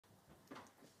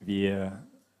Wir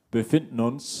befinden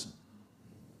uns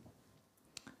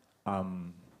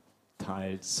am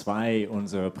Teil 2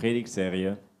 unserer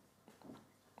Predigtserie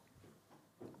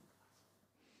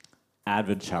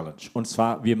Advent Challenge. Und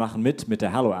zwar, wir machen mit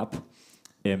der Hallow-App.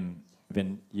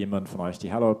 Wenn jemand von euch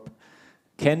die Hallow-App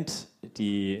kennt,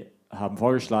 die haben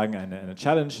vorgeschlagen eine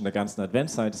Challenge in der ganzen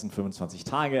Adventszeit. Das sind 25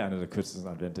 Tage, eine der kürzesten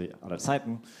Advente aller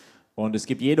Zeiten. Und es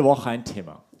gibt jede Woche ein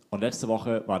Thema. Und letzte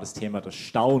Woche war das Thema das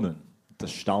Staunen.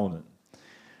 Das Staunen.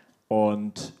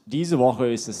 Und diese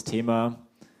Woche ist das Thema,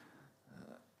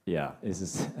 es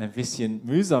ist ein bisschen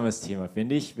mühsames Thema,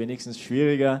 finde ich, wenigstens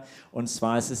schwieriger. Und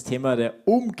zwar ist das Thema der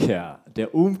Umkehr.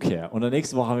 Der Umkehr. Und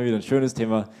nächste Woche haben wir wieder ein schönes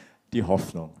Thema, die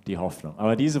Hoffnung. Die Hoffnung.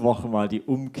 Aber diese Woche mal die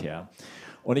Umkehr.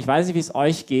 Und ich weiß nicht, wie es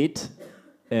euch geht,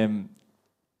 wenn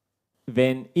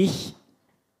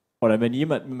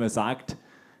jemand mir sagt,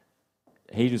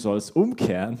 hey, du sollst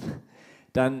umkehren,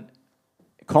 dann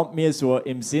kommt mir so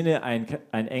im Sinne ein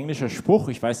englischer Spruch,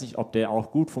 ich weiß nicht, ob der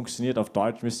auch gut funktioniert, auf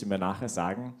Deutsch müsst ihr mir nachher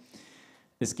sagen.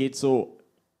 Es geht so,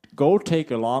 go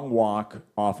take a long walk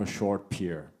off a short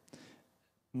pier.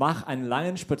 Mach einen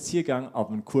langen Spaziergang auf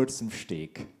einem kurzen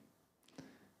Steg.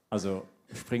 Also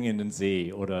spring in den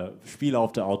See oder spiel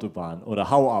auf der Autobahn oder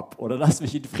hau ab oder lass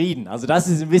mich in Frieden. Also das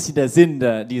ist ein bisschen der Sinn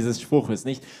dieses Spruches,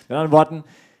 nicht? Mit anderen Worten,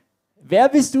 wer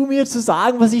bist du mir zu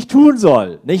sagen, was ich tun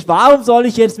soll? Nicht? Warum soll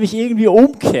ich jetzt mich irgendwie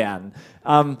umkehren?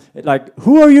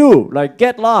 Who are you?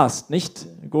 Get lost. Nicht?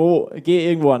 Geh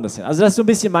irgendwo anders hin. Also das ist so ein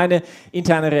bisschen meine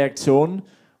interne Reaktion.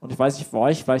 Und ich weiß nicht, für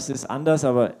euch, vielleicht ist es anders,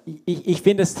 aber ich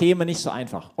finde das Thema nicht so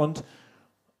einfach. Und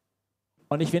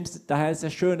ich finde es daher sehr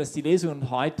schön, dass die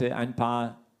Lesungen heute ein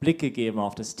paar Blicke geben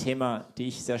auf das Thema, die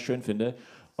ich sehr schön finde.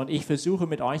 Und ich versuche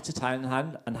mit euch zu teilen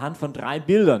anhand von 3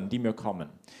 Bildern, die mir kommen.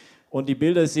 Und die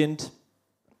Bilder sind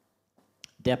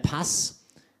der Pass,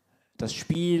 das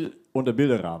Spiel und der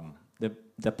Bilderrahmen.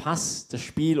 Der Pass, das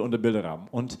Spiel und der Bilderrahmen.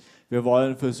 Und wir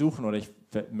wollen versuchen, oder ich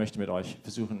möchte mit euch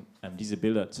versuchen, diese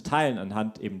Bilder zu teilen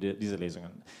anhand eben dieser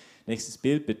Lesungen. Nächstes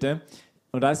Bild bitte.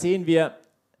 Und da sehen wir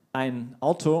ein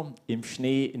Auto im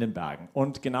Schnee in den Bergen.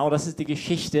 Und genau das ist die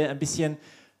Geschichte, ein bisschen,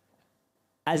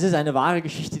 es ist eine wahre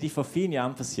Geschichte, die vor vielen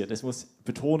Jahren passiert ist. Ich muss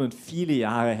betonen, viele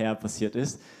Jahre her passiert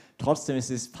ist. Trotzdem ist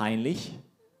es peinlich,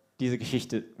 diese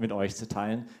Geschichte mit euch zu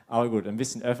teilen. Aber gut, ein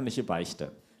bisschen öffentliche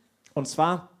Beichte. Und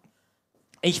zwar,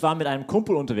 ich war mit einem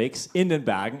Kumpel unterwegs in den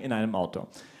Bergen in einem Auto.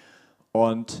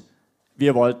 Und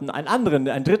wir wollten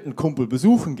einen dritten Kumpel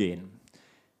besuchen gehen,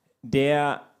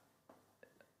 der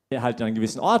halt an einem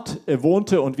gewissen Ort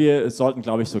wohnte. Und wir sollten,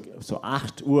 glaube ich, so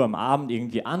 8 Uhr am Abend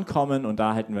irgendwie ankommen. Und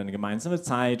da hätten wir eine gemeinsame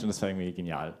Zeit. Und das war irgendwie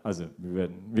genial. Also wir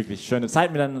würden wirklich schöne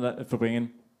Zeit miteinander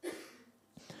verbringen.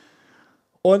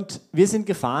 Und wir sind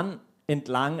gefahren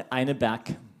entlang einer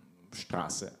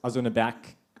Bergstraße, also eine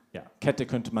Bergkette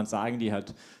könnte man sagen, die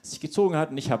halt sich gezogen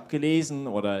hat. Und ich habe gelesen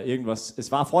oder irgendwas.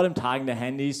 Es war vor den Tagen der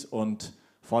Handys und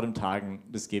vor den Tagen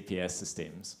des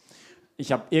GPS-Systems.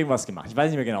 Ich habe irgendwas gemacht, ich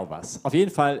weiß nicht mehr genau was. Auf jeden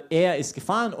Fall, er ist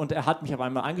gefahren und er hat mich auf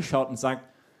einmal angeschaut und sagt,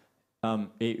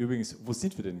 übrigens, wo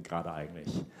sind wir denn gerade eigentlich?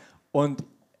 Und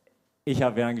ich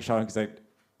habe ihn angeschaut und gesagt,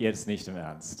 jetzt nicht im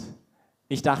Ernst.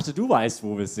 Ich dachte, du weißt,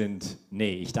 wo wir sind.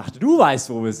 Nee, ich dachte, du weißt,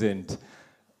 wo wir sind.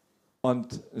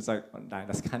 Und ich sage, nein,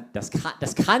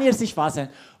 das kann jetzt nicht wahr sein.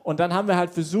 Und dann haben wir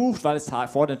halt versucht, weil es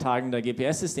vor den Tagen der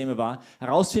GPS-Systeme war,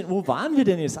 herauszufinden, wo waren wir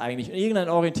denn jetzt eigentlich? Und irgendeinen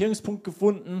Orientierungspunkt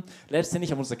gefunden.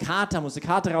 Letztendlich haben wir unsere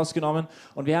Karte rausgenommen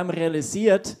und wir haben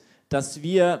realisiert, dass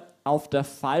wir auf der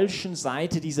falschen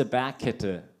Seite dieser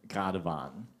Bergkette gerade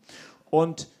waren.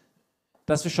 Und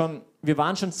dass wir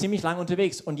waren schon ziemlich lange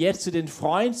unterwegs und jetzt zu den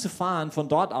Freunden zu fahren von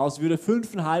dort aus würde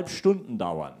 5,5 Stunden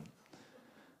dauern.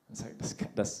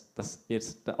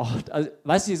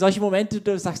 Weißt du, solche Momente,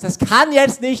 du sagst, das kann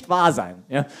jetzt nicht wahr sein.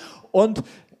 Ja?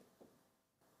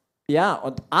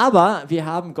 Aber wir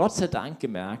haben Gott sei Dank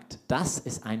gemerkt, dass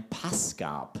es einen Pass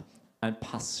gab, eine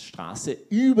Passstraße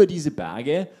über diese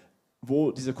Berge,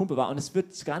 wo dieser Kumpel war und es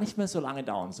wird gar nicht mehr so lange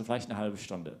dauern, so vielleicht eine halbe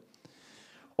Stunde.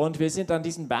 Und wir sind dann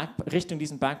Richtung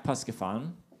diesen Bergpass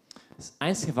gefahren. Das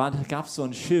Einzige war, da gab es so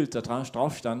ein Schild, da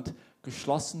drauf stand,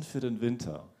 geschlossen für den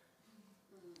Winter.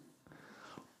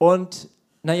 Und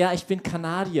ich bin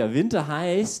Kanadier. Winter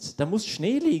heißt, da muss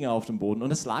Schnee liegen auf dem Boden.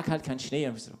 Und es lag halt kein Schnee.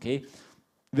 Und ich so, okay,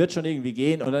 wird schon irgendwie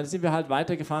gehen. Und dann sind wir halt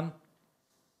weitergefahren.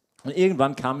 Und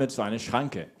irgendwann kamen wir zu einer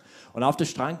Schranke. Und auf der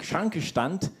Schranke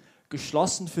stand,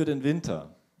 geschlossen für den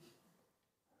Winter.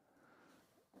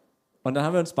 Und dann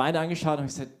haben wir uns beide angeschaut und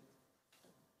gesagt,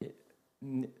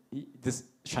 das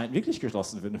scheint wirklich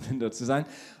geschlossen für den Winter zu sein.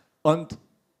 Und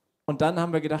dann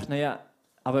haben wir gedacht,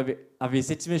 aber wir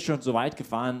sind schon so weit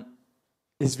gefahren,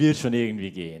 es wird schon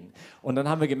irgendwie gehen. Und dann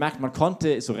haben wir gemerkt, man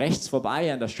konnte so rechts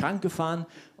vorbei an der Schranke fahren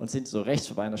und sind so rechts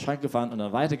vorbei an der Schranke gefahren und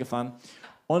dann weitergefahren.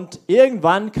 Und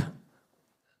irgendwann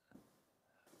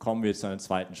kommen wir zu einer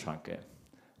zweiten Schranke.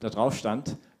 Da drauf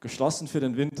stand, geschlossen für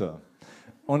den Winter.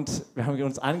 Und wir haben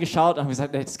uns angeschaut und haben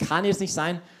gesagt, das kann jetzt nicht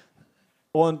sein.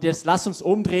 Und jetzt lass uns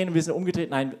umdrehen. Und wir sind umgedreht.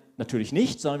 Nein, natürlich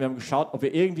nicht, sondern wir haben geschaut, ob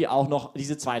wir irgendwie auch noch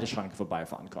diese zweite Schranke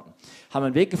vorbeifahren konnten. Haben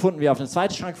einen Weg gefunden, wie wir auf eine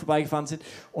zweite Schranke vorbeigefahren sind.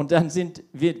 Und dann sind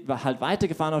wir halt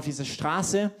weitergefahren auf diese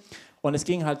Straße. Und es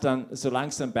ging halt dann so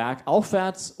langsam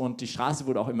bergaufwärts. Und die Straße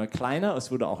wurde auch immer kleiner, es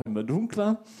wurde auch immer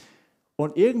dunkler.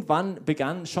 Und irgendwann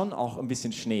begann schon auch ein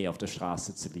bisschen Schnee auf der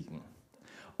Straße zu liegen.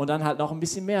 Und dann halt noch ein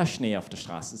bisschen mehr Schnee auf der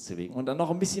Straße zu liegen. Und dann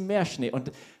noch ein bisschen mehr Schnee.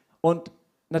 Und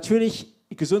natürlich,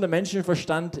 gesunder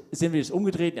Menschenverstand, sind wir jetzt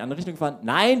umgedreht, in die andere Richtung gefahren.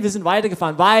 Nein, wir sind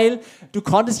weitergefahren, weil du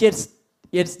konntest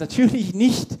jetzt natürlich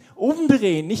nicht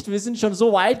umdrehen. Wir sind schon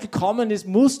so weit gekommen, jetzt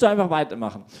musst du einfach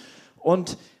weitermachen.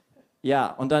 Und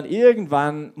ja, und dann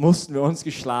irgendwann mussten wir uns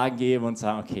geschlagen geben und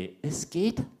sagen, okay, es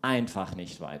geht einfach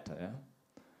nicht weiter. Ja?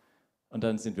 Und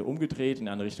dann sind wir umgedreht, in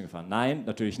eine andere Richtung gefahren. Nein,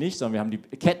 natürlich nicht, sondern wir haben die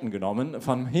Ketten genommen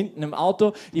von hinten im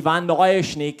Auto. Die waren neue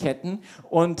Schneeketten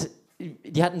und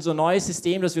die hatten so ein neues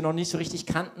System, das wir noch nicht so richtig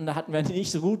kannten. Da hatten wir eine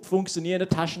nicht so gut funktionierende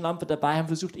Taschenlampe dabei, haben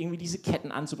versucht, irgendwie diese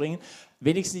Ketten anzubringen.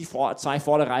 Wenigstens die zwei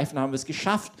Vorderreifen haben wir es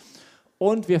geschafft.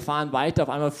 Und wir fahren weiter. Auf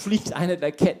einmal fliegt eine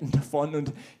der Ketten davon. Und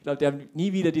ich glaube, die haben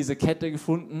nie wieder diese Kette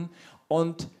gefunden.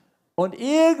 Und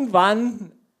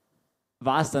irgendwann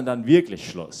war es dann wirklich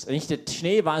Schluss. Der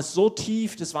Schnee war so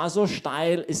tief, das war so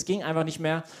steil, es ging einfach nicht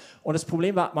mehr. Und das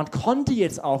Problem war, man konnte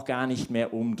jetzt auch gar nicht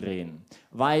mehr umdrehen,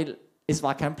 weil es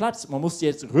war kein Platz. Man musste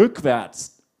jetzt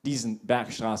rückwärts diesen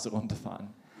Bergstraße runterfahren.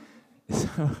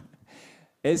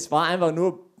 Es war einfach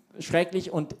nur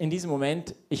schrecklich und in diesem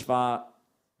Moment, ich war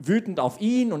wütend auf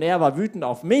ihn und er war wütend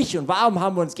auf mich und warum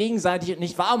haben wir uns gegenseitig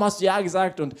nicht, warum hast du ja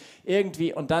gesagt und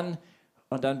irgendwie und dann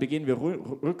beginnen wir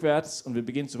rückwärts und wir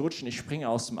beginnen zu rutschen. Ich springe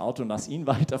aus dem Auto und lasse ihn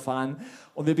weiterfahren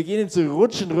und wir beginnen zu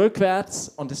rutschen rückwärts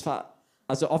und es war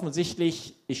also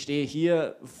offensichtlich, ich stehe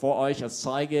hier vor euch als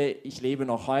Zeuge, ich lebe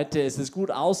noch heute, es ist gut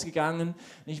ausgegangen,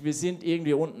 wir sind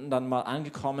irgendwie unten dann mal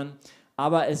angekommen,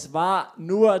 aber es war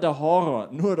nur der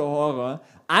Horror,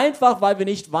 einfach weil wir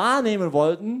nicht wahrnehmen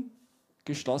wollten,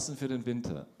 geschlossen für den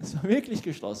Winter. Es war wirklich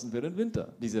geschlossen für den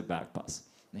Winter, dieser Bergpass.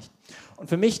 Nicht? Und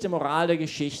für mich die Moral der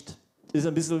Geschichte ist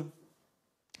ein bisschen,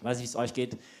 ich weiß nicht, wie es euch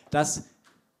geht, dass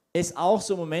es auch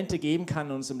so Momente geben kann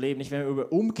in unserem Leben, nicht wenn wir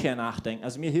über Umkehr nachdenken,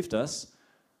 also mir hilft das,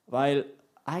 weil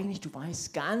eigentlich du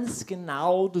weißt ganz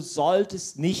genau, du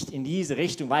solltest nicht in diese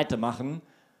Richtung weitermachen,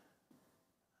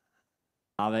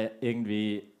 aber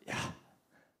irgendwie,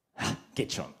 ja,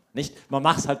 geht schon, nicht? Man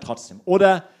macht es halt trotzdem.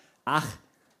 Oder, ach,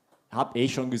 hab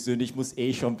schon gesündigt, muss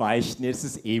schon beichten, jetzt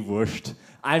ist wurscht.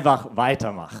 Einfach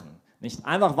weitermachen, nicht?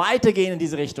 Einfach weitergehen in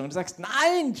diese Richtung. Und du sagst,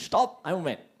 nein, stopp, einen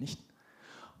Moment, nicht?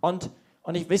 Und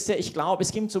ich glaube,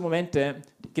 es gibt so Momente,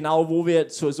 genau wo wir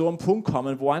zu so einem Punkt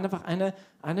kommen, wo einfach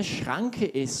eine Schranke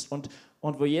ist und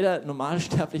wo jeder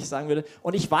Normalsterbliche sagen würde,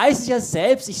 und ich weiß es ja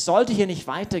selbst, ich sollte hier nicht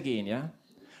weitergehen. Ja?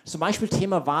 Zum Beispiel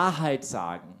Thema Wahrheit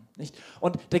sagen. Nicht?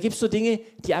 Und da gibt es so Dinge,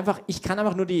 die einfach, ich kann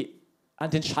einfach nur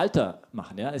den Schalter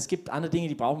machen. Ja? Es gibt andere Dinge,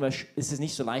 die brauchen wir, es ist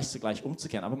nicht so leicht, sogleich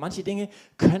umzukehren. Aber manche Dinge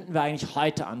könnten wir eigentlich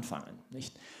heute anfangen.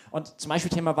 Nicht? Und zum Beispiel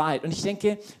Thema Wahrheit. Und ich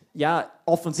denke, ja,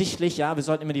 offensichtlich, ja, wir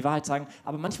sollten immer die Wahrheit sagen,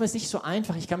 aber manchmal ist es nicht so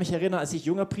einfach. Ich kann mich erinnern, als ich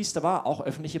junger Priester war, auch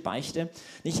öffentliche Beichte,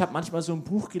 ich habe manchmal so ein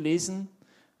Buch gelesen,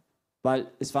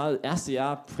 weil es war das erste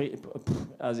Jahr,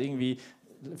 also irgendwie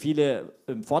viele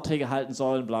Vorträge halten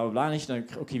sollen, bla bla bla, nicht. Dann,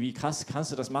 okay, wie krass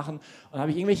kannst du das machen? Und dann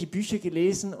habe ich irgendwelche Bücher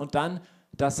gelesen und dann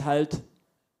das halt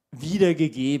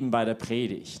wiedergegeben bei der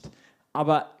Predigt.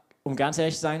 Aber um ganz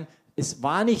ehrlich zu sein, es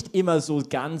war nicht immer so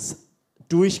ganz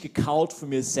durchgekaut für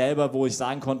mir selber, wo ich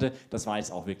sagen konnte, das war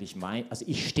jetzt auch wirklich also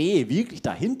ich stehe wirklich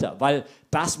dahinter, weil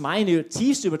das meine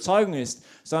tiefste Überzeugung ist,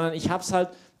 sondern ich habe es halt,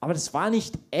 aber das war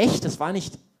nicht echt, das war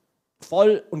nicht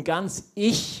voll und ganz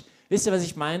ich. Wisst ihr, was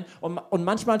ich meine? Und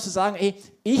manchmal zu sagen, ey,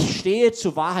 ich stehe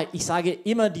zur Wahrheit, ich sage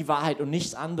immer die Wahrheit und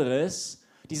nichts anderes,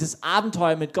 dieses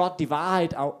Abenteuer mit Gott, die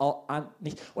Wahrheit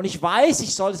nicht. Und ich weiß,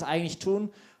 ich soll es eigentlich tun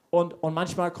und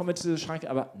manchmal kommen wir zu dieser Schranke,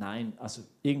 aber nein, also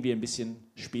irgendwie ein bisschen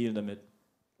spielen damit.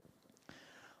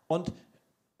 Und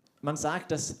man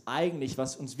sagt, dass eigentlich,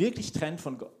 was uns wirklich trennt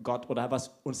von Gott oder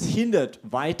was uns hindert,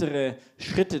 weitere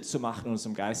Schritte zu machen in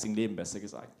unserem geistigen Leben, besser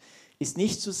gesagt, ist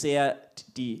nicht so sehr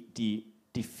die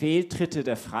Fehltritte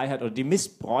der Freiheit oder die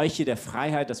Missbräuche der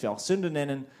Freiheit, das wir auch Sünde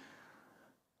nennen,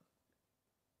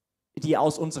 die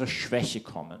aus unserer Schwäche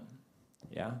kommen.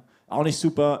 Ja? Auch nicht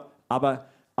super, aber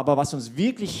was uns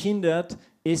wirklich hindert,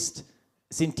 ist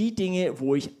sind die Dinge,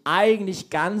 wo ich eigentlich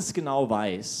ganz genau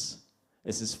weiß,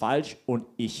 es ist falsch und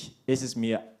es ist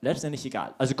mir letztendlich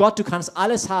egal. Also Gott, du kannst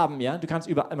alles haben, ja, du kannst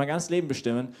über mein ganzes Leben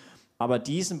bestimmen, aber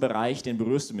diesen Bereich, den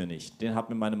berührst du mir nicht. Den hat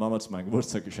mir meine Mama zu meinem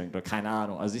Geburtstag geschenkt oder keine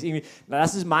Ahnung. Also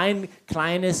das ist mein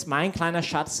kleiner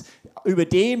Schatz, über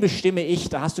den bestimme ich,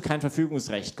 da hast du kein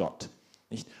Verfügungsrecht, Gott.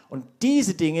 Nicht? Und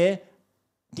diese Dinge,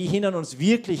 die hindern uns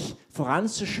wirklich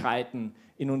voranzuschreiten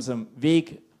in unserem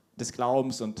Weg des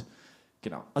Glaubens und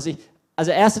genau. Also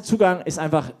erster Zugang ist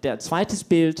einfach der zweite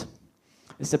Bild,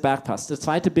 ist der Bergpass. Das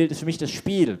zweite Bild ist für mich das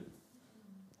Spiel.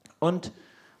 Und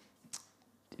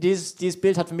dieses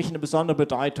Bild hat für mich eine besondere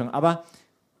Bedeutung. Aber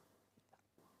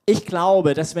ich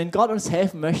glaube, dass wenn Gott uns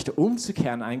helfen möchte,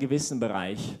 umzukehren in einen gewissen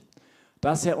Bereich,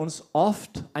 dass er uns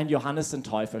oft einen Johannes den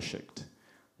Täufer schickt.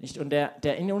 Nicht? Und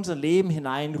der in unser Leben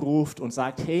hineinruft und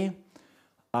sagt, hey,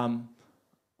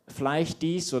 vielleicht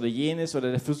dies oder jenes,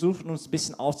 oder der versucht uns ein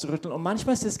bisschen aufzurütteln. Und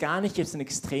manchmal ist es gar nicht jetzt eine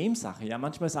Extremsache. Ja?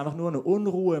 Manchmal ist es einfach nur eine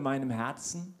Unruhe in meinem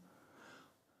Herzen.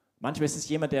 Manchmal ist es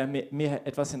jemand, der mir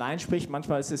etwas hineinspricht.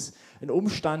 Manchmal ist es ein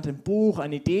Umstand, ein Buch,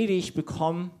 eine Idee, die ich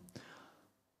bekomme.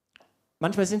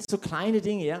 Manchmal sind es so kleine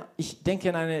Dinge. Ja? Ich denke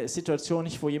an eine Situation,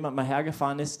 wo jemand mal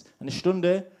hergefahren ist, eine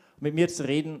Stunde mit mir zu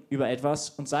reden über etwas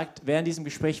und sagt während diesem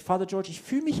Gespräch, Vater George, ich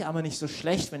fühle mich aber nicht so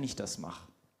schlecht, wenn ich das mache.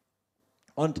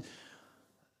 Und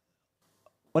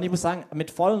ich muss sagen,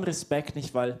 mit vollem Respekt,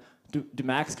 nicht, weil du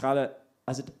merkst gerade,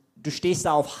 also du stehst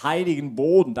da auf heiligen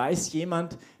Boden. Da ist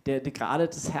jemand, der gerade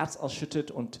das Herz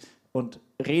ausschüttet und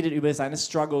redet über seine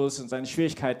Struggles und seine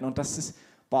Schwierigkeiten. Und das ist,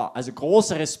 also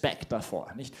großer Respekt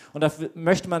davor. Nicht? Und dafür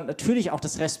möchte man natürlich auch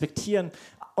das respektieren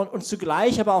und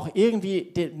zugleich aber auch irgendwie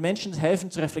den Menschen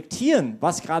helfen zu reflektieren,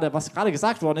 was gerade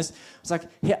gesagt worden ist. Und sagt,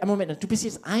 hey, Moment, du bist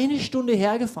jetzt eine Stunde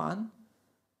hergefahren,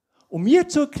 um mir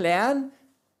zu erklären,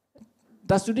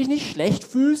 dass du dich nicht schlecht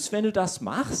fühlst, wenn du das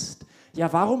machst.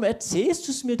 Ja, warum erzählst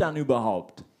du es mir dann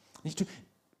überhaupt?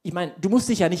 Ich meine, du musst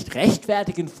dich ja nicht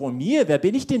rechtfertigen vor mir. Wer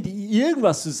bin ich denn, dir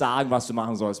irgendwas zu sagen, was du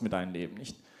machen sollst mit deinem Leben?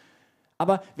 Nicht?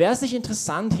 Aber wäre es nicht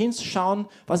interessant, hinzuschauen,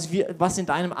 was in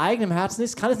deinem eigenen Herzen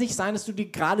ist? Kann es nicht sein, dass du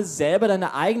dir gerade selber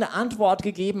deine eigene Antwort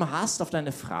gegeben hast auf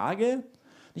deine Frage?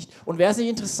 Nicht? Und wäre es nicht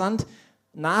interessant,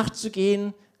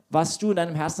 nachzugehen, was du in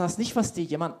deinem Herzen hast? Nicht, was dir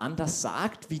jemand anders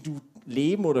sagt, wie du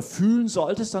leben oder fühlen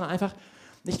solltest, sondern einfach,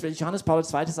 nicht, weil Johannes Paul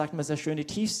II. Sagt immer sehr schön, die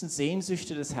tiefsten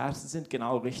Sehnsüchte des Herzens sind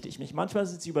genau richtig. Nicht? Manchmal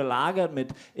sind sie überlagert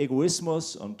mit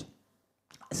Egoismus und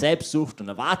Selbstsucht und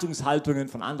Erwartungshaltungen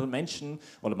von anderen Menschen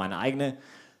oder meine eigene.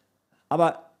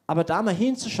 Aber da mal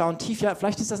hinzuschauen, tief, ja,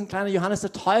 vielleicht ist das ein kleiner Johannes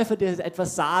der Täufer, der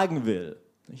etwas sagen will.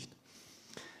 Nicht?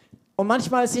 Und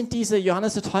manchmal sind diese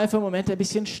Johannes der Täufer-Momente ein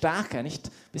bisschen stärker, nicht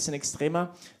ein bisschen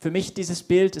extremer. Für mich dieses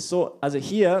Bild ist so, also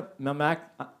hier, man merkt,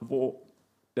 wo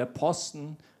der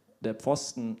Pfosten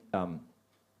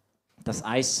das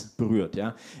Eis berührt.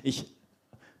 Ja. Ich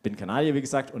bin Kanadier, wie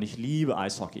gesagt, und ich liebe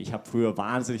Eishockey. Ich habe früher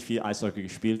wahnsinnig viel Eishockey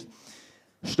gespielt,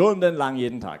 stundenlang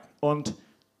jeden Tag. Und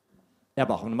ich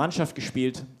habe auch in einer Mannschaft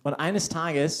gespielt. Und eines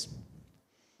Tages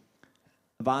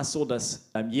war es so,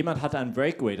 dass jemand hatte einen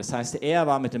Breakaway. Das heißt, er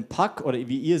war mit dem Puck, oder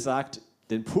wie ihr sagt,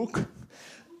 den Puck.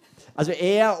 Also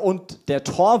er und der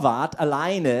Torwart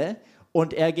alleine,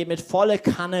 und er geht mit voller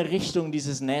Kanne Richtung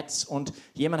dieses Netz. Und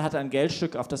jemand hat ein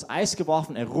Geldstück auf das Eis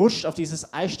geworfen. Er rutscht auf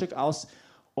dieses Eisstück aus.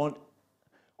 Und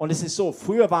es ist so,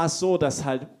 früher war es so, dass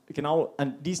halt genau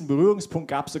an diesem Berührungspunkt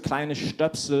gab es so kleine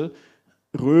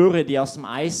Stöpselröhre, die aus dem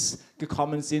Eis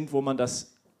gekommen sind, wo man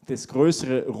das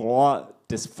größere Rohr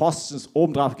des Pfostens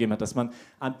oben drauf gegeben hat, dass man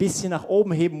ein bisschen nach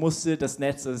oben heben musste, das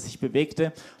Netz, dass es sich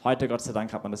bewegte. Heute, Gott sei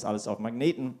Dank, hat man das alles auf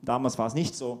Magneten. Damals war es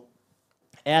nicht so.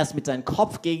 Er ist mit seinem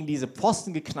Kopf gegen diese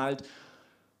Pfosten geknallt,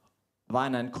 war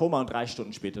in einem Koma und 3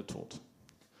 Stunden später tot.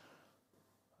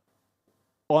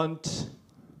 Und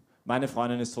meine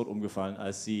Freundin ist tot umgefallen,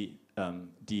 als sie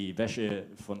die Wäsche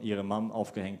von ihrer Mom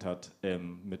aufgehängt hat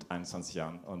mit 21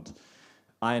 Jahren. Und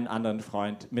einen anderen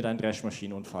Freund mit einem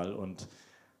Dreschmaschinenunfall. Und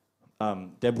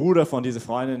der Bruder von dieser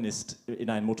Freundin ist in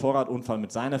einen Motorradunfall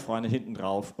mit seiner Freundin hinten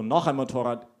drauf und noch ein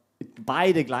Motorrad,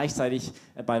 beide gleichzeitig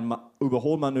beim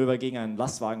Überholmanöver gegen einen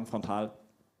Lastwagen frontal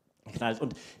geknallt.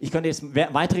 Und ich könnte jetzt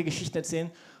weitere Geschichten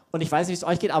erzählen und ich weiß nicht, wie es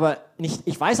euch geht, aber ich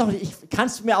kann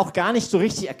es mir auch gar nicht so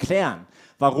richtig erklären,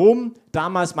 warum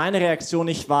damals meine Reaktion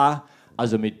nicht war,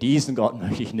 also mit diesem Gott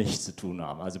möchte ich nichts zu tun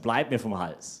haben, also bleibt mir vom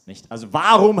Hals. Nicht? Also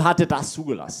warum hat er das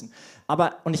zugelassen?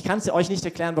 Und ich kann es euch nicht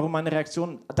erklären, warum meine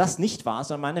Reaktion das nicht war,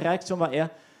 sondern meine Reaktion war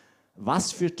eher,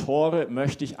 was für Tore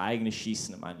möchte ich eigentlich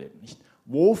schießen in meinem Leben? Nicht?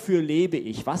 Wofür lebe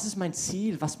ich? Was ist mein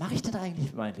Ziel? Was mache ich denn eigentlich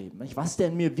mit meinem Leben? Was ist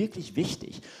denn mir wirklich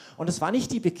wichtig? Und es war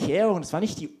nicht die Bekehrung, es war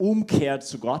nicht die Umkehr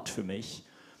zu Gott für mich,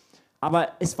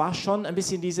 Aber es war schon ein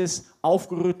bisschen dieses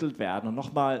aufgerüttelt werden und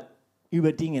nochmal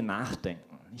über Dinge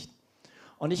nachdenken. Nicht?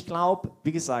 Und ich glaube,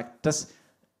 wie gesagt,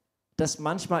 dass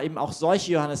manchmal eben auch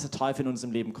solche Johannes der Täufer in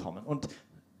unserem Leben kommen. Und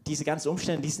diese ganzen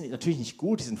Umstände, die sind natürlich nicht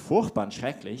gut, die sind furchtbar und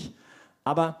schrecklich,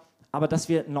 aber dass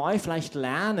wir neu vielleicht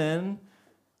lernen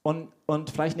und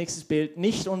vielleicht nächstes Bild,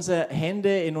 nicht unsere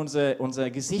Hände in unser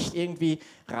Gesicht irgendwie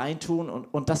reintun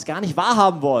und das gar nicht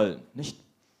wahrhaben wollen. Nicht?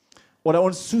 Oder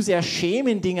uns zu sehr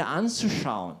schämen, Dinge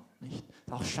anzuschauen. Nicht? Das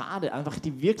ist auch schade, einfach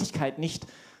die Wirklichkeit nicht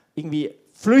irgendwie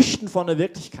flüchten von der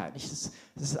Wirklichkeit. Nicht? Das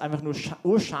ist einfach nur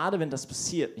urschade, wenn das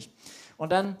passiert. Nicht?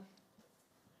 Und dann,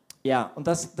 ja, und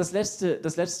das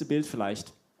letzte Bild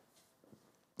vielleicht.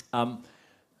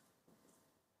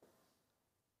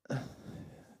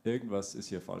 Irgendwas ist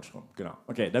hier falsch rum. Genau.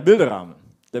 Okay, der Bilderrahmen.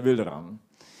 Der Bilderrahmen.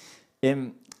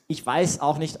 Ich weiß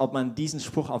auch nicht, ob man diesen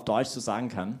Spruch auf Deutsch so sagen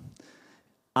kann,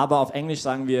 aber auf Englisch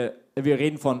sagen wir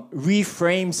reden von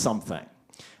reframe something.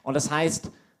 Und das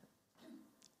heißt,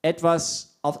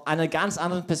 etwas auf einer ganz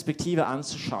anderen Perspektive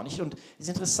anzuschauen. Und es ist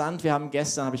interessant,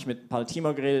 gestern habe ich mit Paul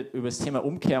Timo geredet über das Thema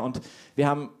Umkehr und wir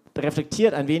haben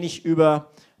reflektiert ein wenig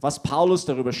über, was Paulus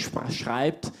darüber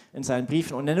schreibt in seinen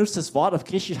Briefen. Und er nutzt das Wort auf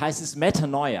Griechisch, heißt es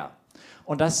Metanoia.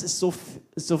 Und das ist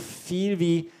so viel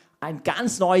wie ein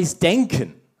ganz neues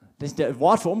Denken. Das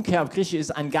Wort für Umkehr auf Griechisch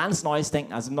ist ein ganz neues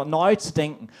Denken, also neu zu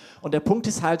denken. Und der Punkt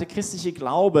ist halt, der christliche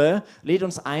Glaube lädt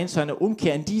uns ein zu einer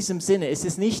Umkehr in diesem Sinne. Es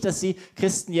ist nicht, dass die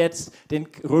Christen jetzt den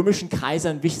römischen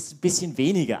Kaiser ein bisschen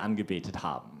weniger angebetet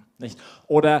haben. Nicht?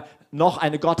 Oder noch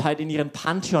eine Gottheit in ihren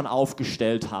Pantheon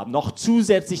aufgestellt haben, noch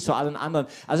zusätzlich zu allen anderen.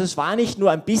 Also es war nicht nur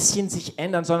ein bisschen sich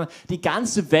ändern, sondern die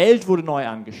ganze Welt wurde neu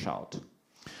angeschaut.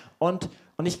 Und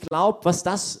ich glaube,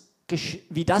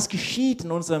 wie das geschieht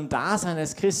in unserem Dasein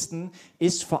als Christen,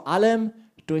 ist vor allem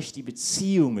durch die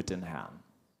Beziehung mit dem Herrn.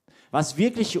 Was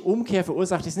wirkliche Umkehr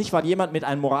verursacht, ist nicht, weil jemand mit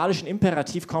einem moralischen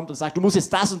Imperativ kommt und sagt, du musst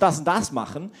jetzt das und das und das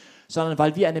machen, sondern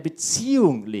weil wir eine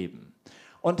Beziehung leben.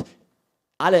 Und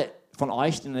alle von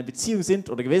euch, die in einer Beziehung sind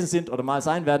oder gewesen sind oder mal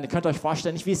sein werden, ihr könnt euch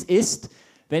vorstellen, nicht wie es ist,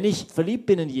 wenn ich verliebt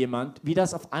bin in jemand, wie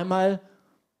das auf einmal,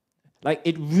 like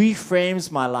it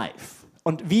reframes my life.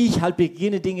 Und wie ich halt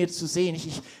beginne, Dinge zu sehen.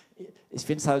 Ich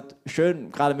finde es halt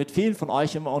schön, gerade mit vielen von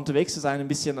euch immer unterwegs zu sein, ein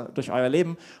bisschen durch euer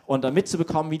Leben und dann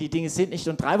mitzubekommen, wie die Dinge sind. Nicht?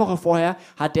 Und 3 Wochen vorher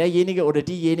hat derjenige oder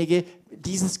diejenige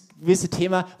dieses gewisse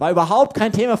Thema, war überhaupt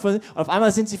kein Thema für sie. Und auf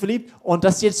einmal sind sie verliebt und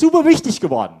das ist jetzt super wichtig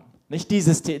geworden. Nicht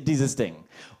dieses Ding.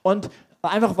 Und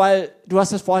einfach, weil du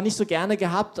hast das vorher nicht so gerne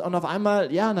gehabt und auf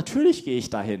einmal, ja, natürlich gehe ich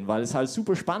dahin, weil es halt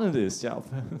super spannend ist. Ja,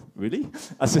 really?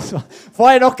 Also es war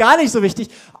vorher noch gar nicht so wichtig.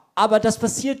 Aber das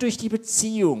passiert durch die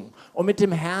Beziehung. Und mit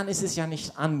dem Herrn ist es ja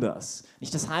nicht anders.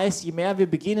 Das heißt, je mehr wir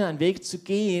beginnen, einen Weg zu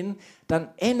gehen, dann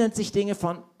ändern sich Dinge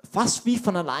fast wie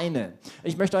von alleine.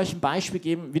 Ich möchte euch ein Beispiel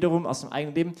geben, wiederum aus dem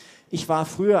eigenen Leben. Ich war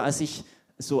früher, als ich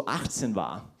so 18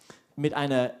 war, mit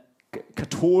einer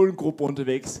Katholengruppe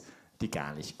unterwegs, die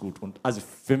gar nicht gut und also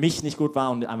für mich nicht gut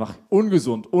war und einfach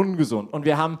ungesund. Und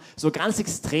wir haben so ganz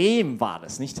extrem war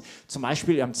das, nicht? Zum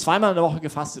Beispiel, wir haben 2-mal in der Woche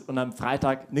gefastet und am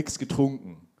Freitag nichts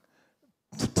getrunken.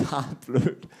 Total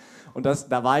blöd. Und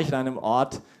da war ich in einem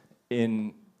Ort,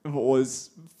 wo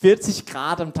es 40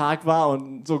 Grad am Tag war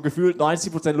und so gefühlt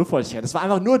 90% Luftfeuchtigkeit. Das war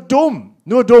einfach nur dumm.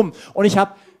 Und ich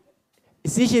habe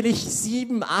sicherlich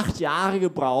 7, 8 Jahre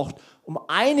gebraucht, um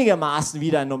einigermaßen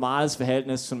wieder ein normales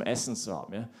Verhältnis zum Essen zu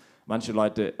haben. Ja? Manche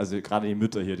Leute, also gerade die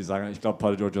Mütter hier, die sagen, ich glaube,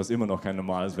 Paul George, du hast immer noch kein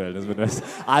normales Verhältnis.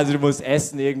 Also du musst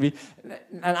essen irgendwie.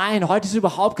 Nein, heute ist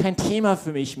überhaupt kein Thema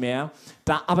für mich mehr.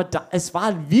 Es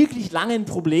war wirklich lange ein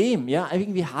Problem, ja,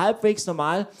 irgendwie halbwegs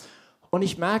normal. Und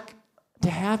ich merke,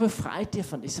 der Herr befreit dir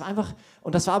von.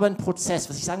 Und das war aber ein Prozess.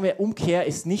 Was ich sagen will, Umkehr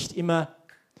ist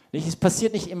es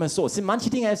passiert nicht immer so. Es sind manche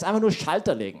Dinge, jetzt einfach nur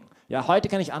Schalter legen. Ja, heute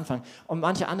kann ich anfangen. Und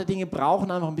manche andere Dinge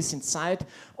brauchen einfach ein bisschen Zeit.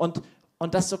 Und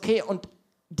das ist okay. Und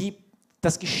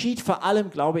das geschieht vor allem,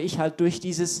 glaube ich, halt durch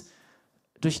diese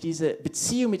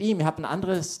Beziehung mit ihm. Ich habe ein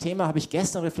anderes Thema, habe ich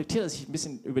gestern reflektiert, als ich ein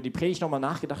bisschen über die Predigt nochmal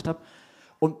nachgedacht habe.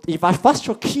 Und ich war fast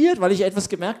schockiert, weil ich etwas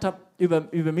gemerkt habe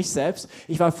über mich selbst.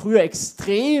 Ich war früher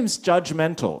extremst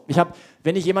judgmental.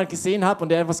 Wenn ich jemanden gesehen habe und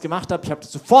der etwas gemacht hat, ich habe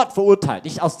das sofort verurteilt.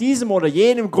 Nicht aus diesem oder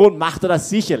jenem Grund macht er das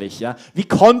sicherlich. Ja? Wie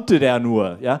konnte der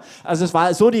nur? Ja? Also es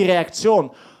war so die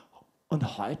Reaktion.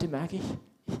 Und heute merke ich,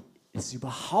 es ist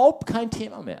überhaupt kein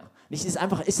Thema mehr. Es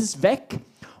ist weg.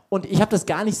 Und ich habe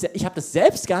das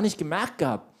selbst gar nicht gemerkt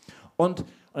gehabt. Und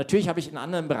natürlich habe ich in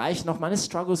anderen Bereichen noch meine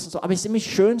Struggles und so, aber es ist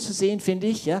nämlich schön zu sehen, finde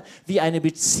ich, ja, wie eine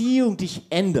Beziehung dich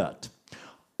ändert.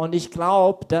 Und ich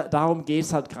glaube, darum geht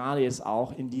es halt gerade jetzt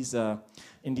auch in dieser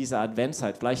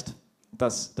Adventszeit. Vielleicht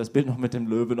das Bild noch mit dem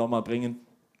Löwe nochmal bringen.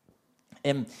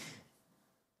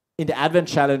 in der Advent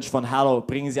Challenge von Hallow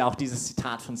bringen sie auch dieses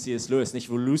Zitat von C.S. Lewis,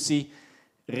 nicht, wo Lucy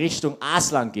Richtung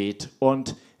Aslan geht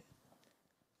und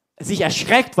sich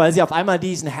erschreckt, weil sie auf einmal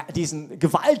diesen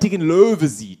gewaltigen Löwe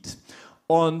sieht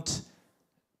und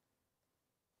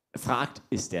fragt,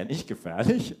 ist der nicht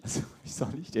gefährlich? Also, wie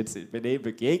soll ich jetzt dem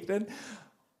begegnen?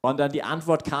 Und dann die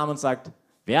Antwort kam und sagt,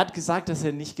 wer hat gesagt, dass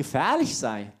er nicht gefährlich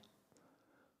sei?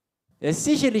 Er ist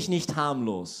sicherlich nicht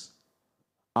harmlos,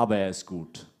 aber er ist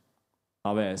gut.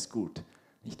 Aber er ist gut.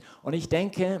 Nicht? Und ich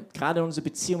denke, gerade unsere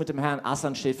Beziehung mit dem Herrn,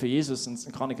 Aslan steht für Jesus in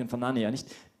Chroniken von Narnia, nicht?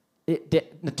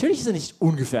 Natürlich ist er nicht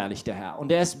ungefährlich, der Herr.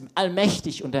 Und er ist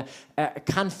allmächtig und er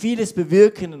kann vieles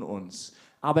bewirken in uns.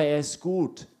 Aber er ist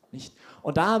gut. Nicht?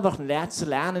 Und da einfach zu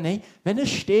lernen, hey, wenn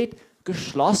es steht,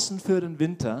 geschlossen für den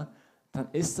Winter, dann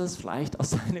ist das vielleicht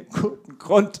aus einem guten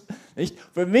Grund. Nicht?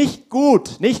 Für mich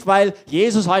gut, nicht weil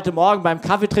Jesus heute Morgen beim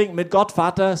Kaffee trinken mit Gott,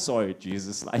 Vater, sorry,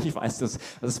 Jesus, ich weiß,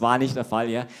 das war nicht der Fall,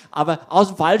 ja, aber aus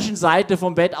der falschen Seite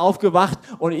vom Bett aufgewacht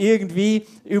und irgendwie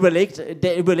überlegt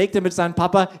er mit seinem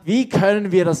Papa, wie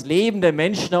können wir das Leben der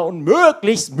Menschen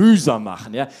möglichst mühsam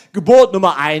machen, ja? Gebot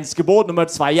Nummer 1, Gebot Nummer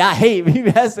 2, ja, hey, wie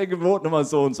wäre es denn Gebot Nummer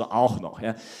so und so auch noch,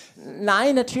 ja?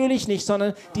 Nein, natürlich nicht,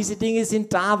 sondern diese Dinge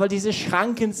sind da, weil diese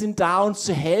Schranken sind da, uns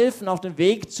zu helfen, auf dem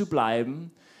Weg zu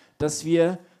bleiben, dass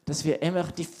wir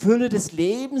einfach die Fülle des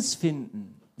Lebens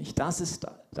finden. Nicht, das ist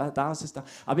da.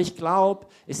 Aber ich glaube,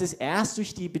 es ist erst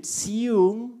durch die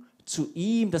Beziehung zu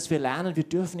ihm, dass wir lernen, wir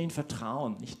dürfen ihm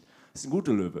vertrauen. Nicht? Das ist ein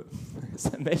guter Löwe, das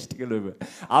ist ein mächtiger Löwe,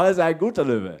 aber er ist ein guter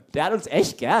Löwe. Der hat uns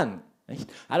echt gern. Nicht?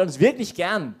 Er hat uns wirklich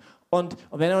gern. Und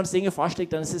wenn er uns Dinge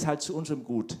vorschlägt, dann ist es halt zu unserem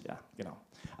Gut. Ja, genau.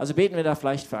 Also beten wir da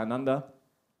vielleicht füreinander,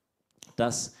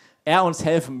 dass er uns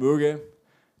helfen möge,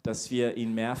 dass wir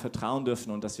ihm mehr vertrauen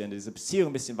dürfen und dass wir in dieser Beziehung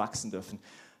ein bisschen wachsen dürfen.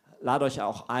 Lade euch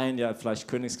auch ein, ja, vielleicht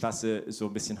Königsklasse so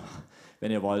ein bisschen,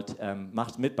 wenn ihr wollt,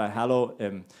 macht mit bei Hallow.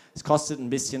 Es kostet ein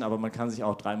bisschen, aber man kann sich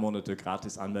auch 3 Monate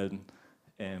gratis anmelden.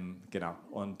 Genau,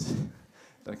 und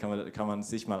dann kann man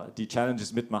sich mal die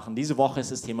Challenges mitmachen. Diese Woche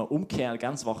ist das Thema Umkehr, eine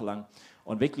ganze Woche lang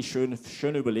und wirklich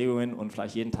schöne Überlegungen und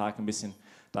vielleicht jeden Tag ein bisschen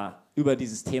da über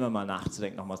dieses Thema mal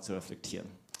nachzudenken, nochmal zu reflektieren.